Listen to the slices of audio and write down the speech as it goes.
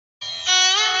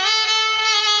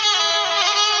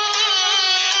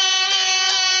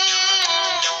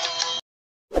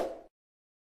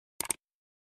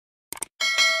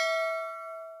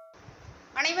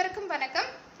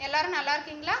நல்லா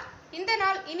இருக்கீங்களா? இந்த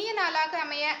நாள் இனிய நாளாக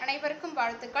அமைய அனைவருக்கும்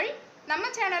வாழ்த்துக்கள். நம்ம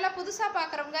சேனலை புதுசா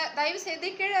பார்க்குறவங்க தயவு செய்து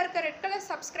கீழே இருக்க ரெட் கலர்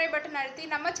சப்ஸ்கிரைப் பட்டன் அழுத்தி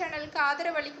நம்ம சேனலுக்கு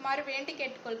ஆதரவு அளிக்குமாறு வேண்டி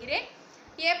கேட்டுக்கொள்கிறேன்.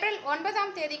 ஏப்ரல்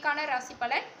 9ஆம் தேதிக்கான ராசி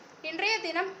பலன். இன்றைய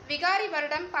தினம் விகாரி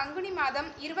வருடம் பங்குனி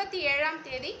மாதம் 27ஆம்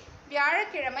தேதி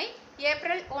வியாழக்கிழமை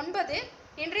ஏப்ரல் 9.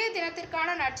 இன்றைய தினத்திற்கான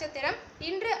நட்சத்திரம்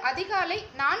இன்று அதிகாலை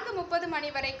 4:30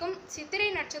 மணி வரைக்கும்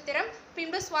சித்திரை நட்சத்திரம்,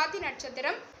 பின்பு சுவாதி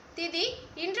நட்சத்திரம். திதி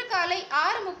இன்று காலை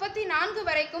 6:34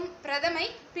 வரைக்கும் பிரதமை,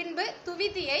 பின்பு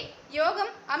துவிதியை.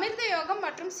 யோகம் அமிர்த யோகம்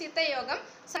மற்றும் சித்த யோகம்.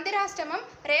 சந்திராஷ்டமம்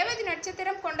ரேவதி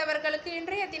நட்சத்திரம் கொண்டவர்களுக்கு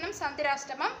இன்றைய தினம்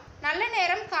சந்திராஷ்டமம். நல்ல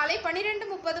நேரம் காலை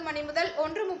 12:30 மணி முதல்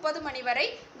 1:30 மணி வரை.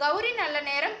 கௌரி நல்ல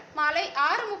நேரம் மாலை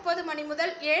 6:30 மணி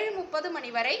முதல் 7:30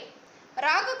 மணி வரை.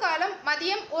 ராகு காலம்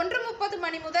மதியம் 1:30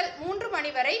 மணி முதல் 3 மணி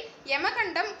வரை.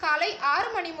 யமகண்டம் காலை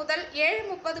 6 மணி முதல்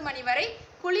 7:30 மணி வரை.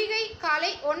 குளிகை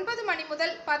காலை 9 மணி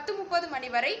முதல் 10:30 மணி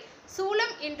வரை.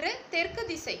 சூலம் இன்று தெற்கு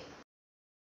திசை.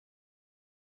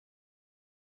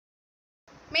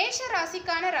 மேஷ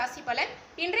ராசிக்கான ராசி பலன்.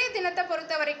 இன்றைய தினத்தை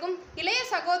பொறுத்த வரைக்கும் இளைய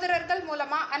சகோதரர்கள்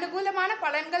மூலமா அனுகூலமான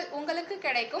பலன்கள் உங்களுக்கு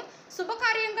கிடைக்கும்.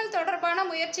 சுபகாரியங்கள் தொடர்பான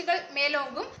முயற்சிகள்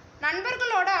மேலோங்கும்.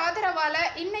 நண்பர்களோட ஆதரவால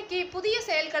இன்னைக்கு புதிய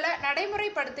செயல்களை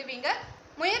நடைமுறைப்படுத்துவீங்க.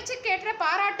 முயற்சிக்கேற்ற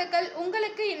பாராட்டுகள்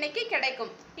உங்களுக்கு இன்னைக்கு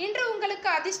கிடைக்கும். இன்று உங்களுக்கு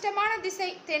அதிர்ஷ்டமான திசை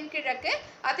தென்கிழக்கு.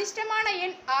 அதிர்ஷ்டமான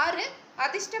எண் 6.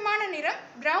 அதிர்ஷ்டமான நிறம்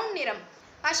பிரவுன் நிறம்.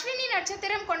 அஸ்வினி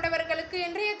நட்சத்திரம் கொண்டவர்களுக்கு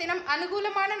இன்றைய தினம்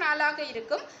அனுகூலமான நாளாக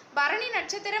இருக்கும். பரணி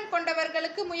நட்சத்திரம்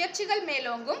கொண்டவர்களுக்கு முயற்சிகள்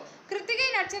மேலோங்கும். கிருத்திகை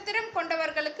நட்சத்திரம்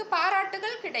கொண்டவர்களுக்கு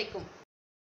பாராட்டுகள் கிடைக்கும்.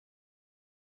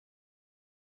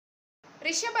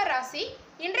 ரிஷப ராசி.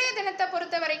 இன்றைய தினத்தை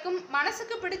பொறுத்த வரைக்கும்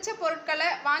மனசுக்கு பிடிச்ச பொருட்களை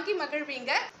வாங்கி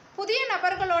மகிழ்வீங்க. புதிய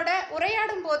நபர்களோட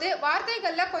உரையாடும் போது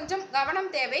வார்த்தைகள்ல கொஞ்சம் கவனம்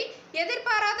தேவை.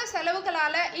 எதிர்பாராத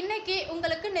செலவுகளால இன்னைக்கு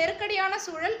உங்களுக்கு நெருக்கடியான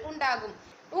சூழல் உண்டாகும்.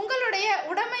 உங்களுடைய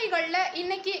உடைமைகள்ல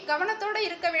இன்னைக்கு கவனத்தோட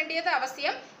இருக்க வேண்டியது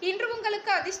அவசியம். இன்று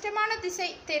உங்களுக்கு அதிர்ஷ்டமான திசை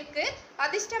தெற்கு.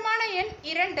 அதிர்ஷ்டமான எண்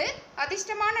 2.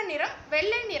 அதிர்ஷ்டமான நிறம்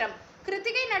வெள்ளை நிறம்.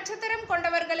 கிருத்திகை நட்சத்திரம்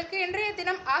கொண்டவர்களுக்கு இன்றைய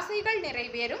தினம் ஆசைகள்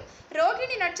நிறைவேறும்.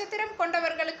 ரோகிணி நட்சத்திரம்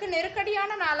கொண்டவர்களுக்கு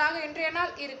நெருக்கடியான நாளாக இன்றைய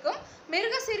நாள் இருக்கும்.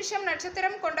 மிருகசீரிஷம்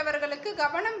நட்சத்திரம் கொண்டவர்களுக்கு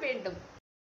கவனம் வேண்டும்.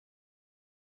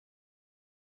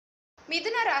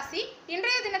 மிதுன ராசி.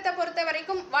 இன்றைய தினத்தை பொறுத்த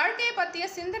வரைக்கும் வாழ்க்கையை பற்றிய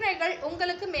சிந்தனைகள்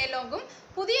உங்களுக்கு மேலோங்கும்.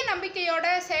 புதிய நம்பிக்கையோட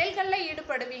செயல்களில்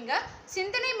ஈடுபடுவீங்க.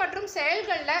 சிந்தனை மற்றும்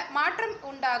செயல்களில் மாற்றம்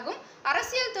உண்டாகும்.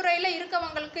 அரசியல் துறையில்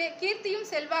இருக்கவங்களுக்கு கீர்த்தியும்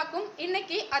செல்வாக்கும்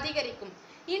இன்னைக்கு அதிகரிக்கும்.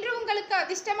 இன்று உங்களுக்கு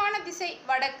அதிர்ஷ்டமான திசை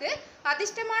வடக்கு.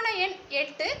 அதிர்ஷ்டமான எண்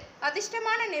 8.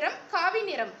 அதிர்ஷ்டமான நிறம் காவி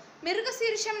நிறம்.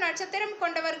 மிருகசீரிஷம் நட்சத்திரம்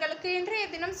கொண்டவர்களுக்கு இன்றைய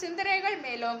தினம் சிந்தனைகள்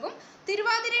மேலோங்கும்.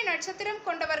 திருவாதிரை நட்சத்திரம்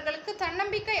கொண்டவர்களுக்கு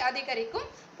தன்னம்பிக்கை அதிகரிக்கும்.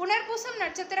 புனர்பூசம்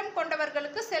நட்சத்திரம்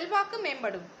கொண்டவர்களுக்கு செல்வாக்கு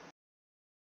மேம்படும்.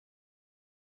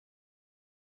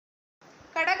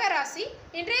 கடகராசி.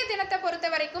 இன்றைய தினத்தை பொறுத்த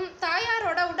வரைக்கும்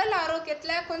தாயாரோட உடல்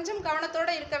ஆரோக்கியத்துல கொஞ்சம் கவனத்தோட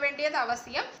இருக்க வேண்டியது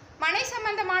அவசியம். மனை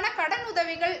சம்பந்தமான கடன்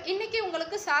உதவிகள் இன்னைக்கு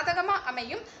உங்களுக்கு சாதகமா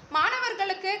அமையும்.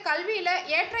 மாணவர்களுக்கு கல்வியில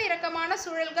ஏற்ற இறக்கமான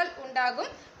சூழல்கள்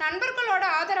உண்டாகும். நண்பர்களோட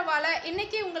ஆதரவால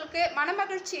இன்னைக்கு உங்களுக்கு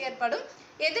மனமகிழ்ச்சி ஏற்படும்.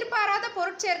 எதிர்பாராத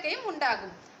பொருட்சேர்க்கையும்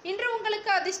உண்டாகும். இன்று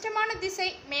உங்களுக்கு அதிர்ஷ்டமான திசை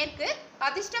மேற்கு.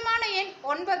 அதிர்ஷ்டமான எண்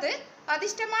 9.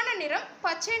 அதிர்ஷ்டமான நிறம்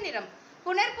பச்சை நிறம்.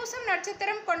 புனர்பூசம்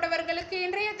நட்சத்திரம் கொண்டவர்களுக்கு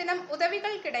இன்றைய தினம்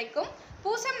உதவிகள் கிடைக்கும்.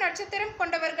 பூசம் நட்சத்திரம்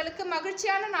கொண்டவர்களுக்கு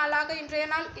மகிழ்ச்சியான நாளாக இன்றைய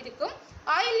நாள் இருக்கும்.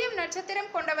 ஆயில்யம்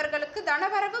நட்சத்திரம் கொண்டவர்களுக்கு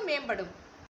தனவரவு மேம்படும்.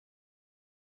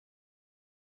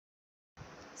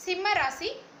 சிம்ம ராசி.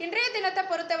 இன்றைய தினத்தை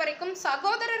பொறுத்த வரைக்கும்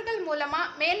சகோதரர்கள் மூலமா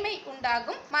மேன்மை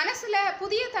உண்டாகும். மனசுல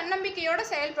புதிய தன்னம்பிக்கையோட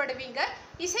செயல்படுவீங்க.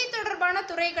 இசை தொடர்பான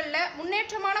துறைகள்ல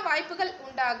முன்னேற்றமான வாய்ப்புகள்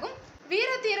உண்டாகும்.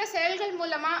 வீரதீர செயல்கள்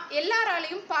மூலமா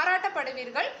எல்லாராலையும்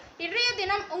பாராட்டப்படுவீர்கள். இன்றைய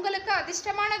தினம் உங்களுக்கு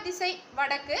அதிர்ஷ்டமான திசை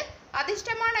வடக்கு.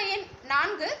 அதிர்ஷ்டமான எண்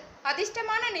 4.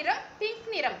 அதிர்ஷ்டமான நிறம் பிங்க்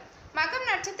நிறம். மகம்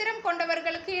நட்சத்திரம்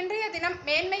கொண்டவர்களுக்கு இன்றைய தினம்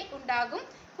மேன்மை உண்டாகும்.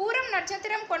 பூரம்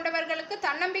நட்சத்திரம் கொண்டவர்களுக்கு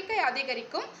தன்னம்பிக்கை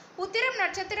அதிகரிக்கும். உத்திரம்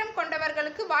நட்சத்திரம்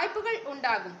கொண்டவர்களுக்கு வாய்ப்புகள்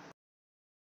உண்டாகும்.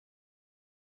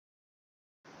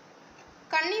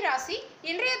 கன்னிராசி.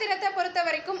 இன்றைய தினத்தை பொறுத்த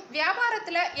வரைக்கும்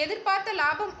வியாபாரத்துல எதிர்பார்த்த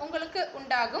லாபம் உங்களுக்கு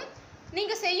உண்டாகும்.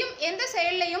 நீங்க செய்யும் எந்த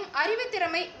செயலையும்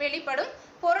அறிவுத்திறமை வெளிப்படும்.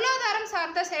 பொருளாதாரம்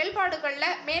சார்ந்த செயல்பாடுகள்ல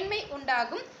மேன்மை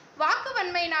உண்டாகும். வாக்கு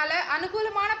வன்மையினால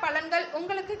அனுகூலமான பலன்கள்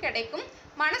உங்களுக்கு கிடைக்கும்.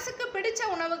 மனசுக்கு பிடிச்ச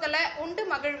உணவுகளை உண்டு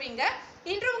மகிழ்வீங்க.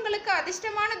 இன்று உங்களுக்கு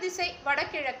அதிர்ஷ்டமான திசை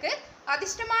வடகிழக்கு.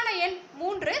 அதிர்ஷ்டமான எண்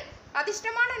 3.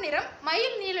 அதிர்ஷ்டமான நிறம்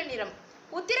மயில் நீல நிறம்.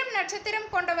 உத்திரம் நட்சத்திரம்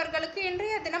கொண்டவர்களுக்கு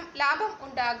இன்றைய தினம் லாபம்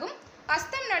உண்டாகும்.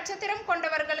 அஸ்தம் நட்சத்திரம்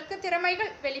கொண்டவர்களுக்கு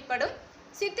திறமைகள் வெளிப்படும்.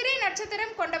 சித்திரை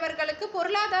நட்சத்திரம் கொண்டவர்களுக்கு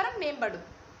பொருளாதாரம் மேம்படும்.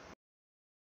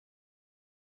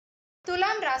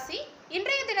 துலாம் ராசி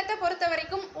இன்றைய தினத்தை பொறுத்த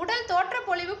வரைக்கும் உடல் தோற்ற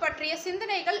பொலிவு பற்றிய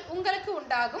சிந்தனைகள் உங்களுக்கு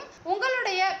உண்டாகும்.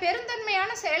 உங்களுடைய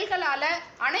பெருந்தன்மையான செயல்களால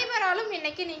அனைவராலும்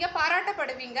இன்னைக்கு நீங்க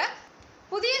பாராட்டப்படுவீங்க.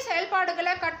 புதிய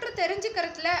செயல்பாடுகளை கற்று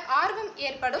தெரிஞ்சுக்கிறதுல ஆர்வம்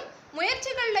ஏற்படும்.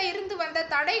 முயற்சிகளில் இருந்து வந்த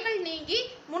தடைகள் நீங்கி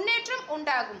முன்னேற்றம்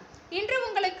உண்டாகும். இன்று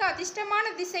உங்களுக்கு அதிர்ஷ்டமான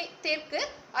திசை தெற்கு,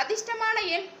 அதிர்ஷ்டமான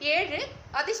எண் 7,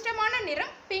 அதிர்ஷ்டமான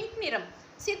நிறம் பிங்க் நிறம்.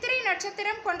 சித்திரை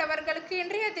நட்சத்திரம் கொண்டவர்களுக்கு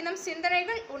இன்றைய தினம்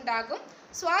சிந்தனைகள் உண்டாகும்.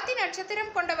 சுவாதி நட்சத்திரம்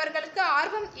கொண்டவர்களுக்கு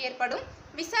ஆர்வம் ஏற்படும்.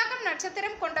 விசாகம்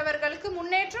நட்சத்திரம் கொண்டவர்களுக்கு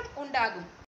முன்னேற்றம் உண்டாகும்.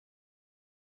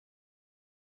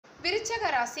 விருச்சக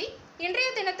ராசி இன்றைய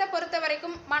தினத்தை பொறுத்த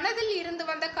வரைக்கும் மனதில் இருந்து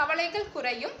வந்த கவலைகள்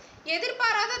குறையும்.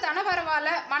 எதிர்பாராத தனவரவால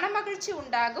மனமகிழ்ச்சி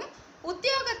உண்டாகும்.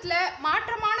 உத்தியோகத்துல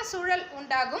மாற்றமான சூழல்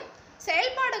உண்டாகும்.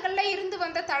 செயல்பாடுகள்ல இருந்து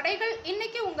வந்த தடைகள்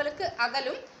இன்னைக்கு உங்களுக்கு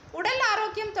அகலும். உடல்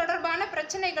ஆரோக்கியம் தொடர்பான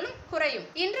பிரச்சனைகளும் குறையும்.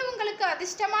 இன்று உங்களுக்கு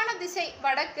அதிர்ஷ்டமான திசை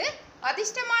வடக்கு,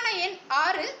 அதிர்ஷ்டமான எண்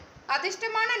 6,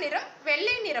 அதிர்ஷ்டமான நிறம்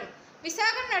வெள்ளை நிறம்.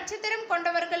 விசாகம் நட்சத்திரம்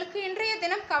கொண்டவர்களுக்கு இன்றைய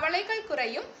தினம் கவலைகள்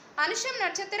குறையும். அனுஷம்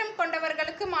நட்சத்திரம்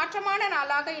கொண்டவர்களுக்கு மாற்றமான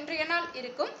நாளாக இன்றைய நாள்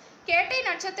இருக்கும். கேட்டை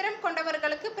நட்சத்திரம்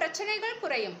கொண்டவர்களுக்கு பிரச்சனைகள்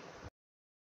குறையும்.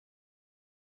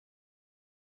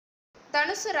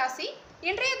 தனுசு ராசி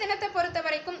இன்றைய தினத்தை பொறுத்த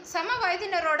வரைக்கும் சம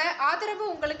வயதினரோட ஆதரவு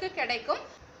உங்களுக்கு கிடைக்கும்.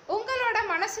 உங்களோட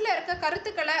மனசுல இருக்க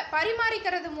கருத்துக்களை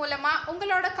பரிமாறிக்கிறது மூலமா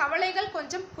உங்களோட கவலைகள்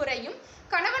கொஞ்சம் குறையும்.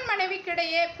 கணவன்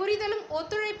மனைவிக்கிடையே புரிதலும்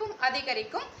ஒத்துழைப்பும்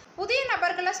அதிகரிக்கும். புதிய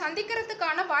நபர்களை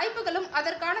சந்திக்கிறதுக்கான வாய்ப்புகளும்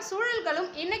அதற்கான சூழல்களும்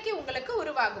இன்னைக்கு உங்களுக்கு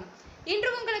உருவாகும்.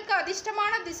 இன்று உங்களுக்கு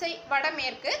அதிர்ஷ்டமான திசை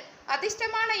வடமேற்கு,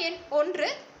 அதிர்ஷ்டமான எண் 1,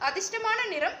 அதிர்ஷ்டமான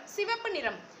நிறம் சிவப்பு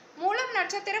நிறம். மூலம்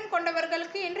நட்சத்திரம்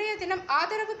கொண்டவர்களுக்கு இன்றைய தினம்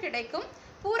ஆதரவு கிடைக்கும்.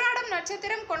 பூராடம்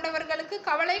நட்சத்திரம் கொண்டவர்களுக்கு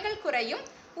கவலைகள் குறையும்.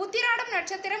 உத்திராடம்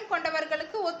நட்சத்திரம்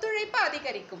கொண்டவர்களுக்கு ஒத்துழைப்பு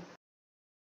அதிகரிக்கும்.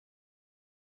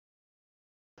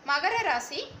 மகர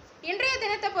ராசி இன்றைய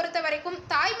தினத்தை பொறுத்த வரைக்கும்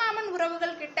தாய்மாமன்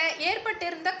உறவுகள் கிட்ட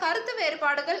ஏற்பட்டிருந்த கருத்து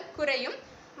வேறுபாடுகள் குறையும்.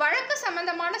 வழக்கு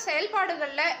சம்பந்தமான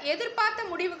செயல்பாடுகள்ல எதிர்பார்த்த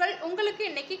முடிவுகள் உங்களுக்கு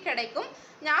இன்னைக்கு கிடைக்கும்.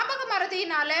 ஞாபக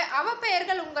மறதியினால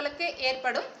அவப்பெயர்கள் உங்களுக்கு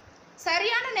ஏற்படும்.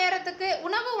 சரியான நேரத்துக்கு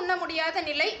உணவு உண்ண முடியாத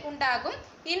நிலை உண்டாகும்.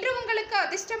 இன்று உங்களுக்கு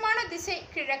அதிர்ஷ்டமான திசை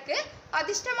கிழக்கு,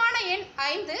 அதிர்ஷ்டமான எண்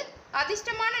 5,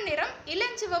 அதிர்ஷ்டமான நிறம்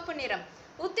இளஞ்சிவப்பு நிறம்.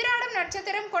 உத்திராடம்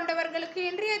நட்சத்திரம் கொண்டவர்களுக்கு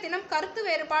இன்றைய தினம் கருத்து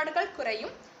வேறுபாடுகள்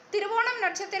குறையும். திருவோணம்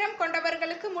நட்சத்திரம்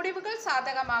கொண்டவர்களுக்கு முடிவுகள்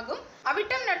சாதகமாகும்.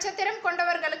 அவிட்டம் நட்சத்திரம்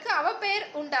கொண்டவர்களுக்கு அவப்பெயர்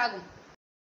உண்டாகும்.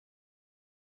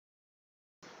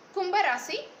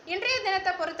 கும்பராசி இன்றைய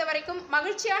தினத்தை பொறுத்த வரைக்கும்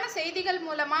மகிழ்ச்சியான செய்திகள்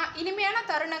மூலமா இனிமையான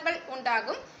தருணங்கள்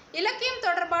உண்டாகும். இலக்கியம்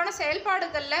தொடர்பான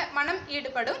செயல்பாடுகள்ல மனம்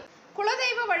ஈடுபடும்.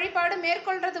 குலதெய்வ வழிபாடு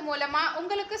மேற்கொள்றது மூலமா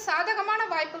உங்களுக்கு சாதகமான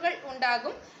வாய்ப்புகள்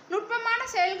உண்டாகும். நுட்பமான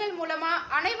செயல்கள் மூலமா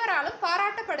அனைவராலும்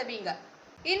பாராட்டப்படுவீங்க.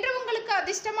 இன்று உங்களுக்கு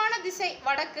அதிர்ஷ்டமான திசை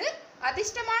வடக்கு,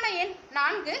 அதிர்ஷ்டமான எண்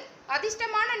 4,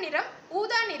 அதிர்ஷ்டமான நிறம்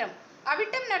ஊதா நிறம்.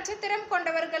 அவிட்டம் நட்சத்திரம்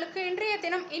கொண்டவர்களுக்கு இன்றைய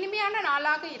தினம் இனிமையான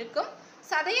நாளாக இருக்கும்.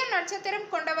 சதயம் நட்சத்திரம்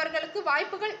கொண்டவர்களுக்கு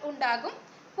வாய்ப்புகள் உண்டாகும்.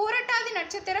 பூரட்டாதி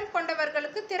நட்சத்திரம்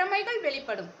கொண்டவர்களுக்கு திறமைகள்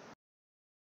வெளிப்படும்.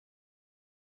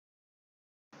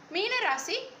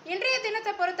 மீனராசி இன்றைய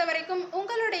தினத்தை பொறுத்த வரைக்கும்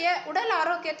உங்களுடைய உடல்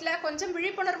ஆரோக்கியத்துல கொஞ்சம்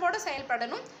விழிப்புணர்வோடு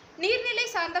செயல்படணும். நீர்நிலை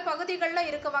சார்ந்த பகுதிகளில்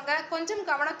இருக்கவங்க கொஞ்சம்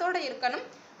கவனத்தோடு இருக்கணும்.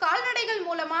 கால்நடைகள்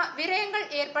மூலமா விரயங்கள்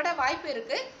ஏற்பட வாய்ப்பு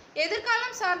இருக்கு.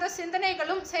 எதிர்காலம் சார்ந்த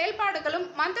சிந்தனைகளும் செயல்பாடுகளும்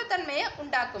மந்தத்தன்மையை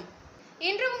உண்டாக்கும்.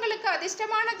 இன்று உங்களுக்கு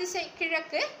அதிர்ஷ்டமான திசை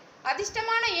கிழக்கு,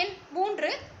 அதிர்ஷ்டமான எண்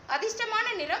 3, அதிர்ஷ்டமான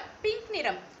நிறம் பிங்க்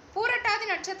நிறம். பூரட்டாதி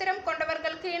நட்சத்திரம்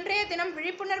கொண்டவர்களுக்கு இன்றைய தினம்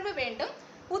விழிப்புணர்வு வேண்டும்.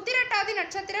 உத்திரட்டாதி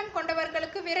நட்சத்திரம்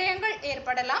கொண்டவர்களுக்கு விரயங்கள்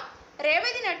ஏற்படலாம்.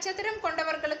 ரேவதி நட்சத்திரம்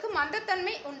கொண்டவர்களுக்கு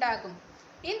மந்தத்தன்மை உண்டாகும்.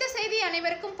 இந்த செய்தி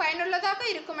அனைவருக்கும் பயனுள்ளதாக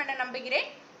இருக்கும் என நம்புகிறேன்.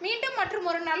 மீண்டும் மற்றும்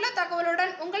ஒரு நல்ல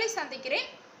தகவலுடன் உங்களை சந்திக்கிறேன்.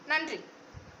 நன்றி.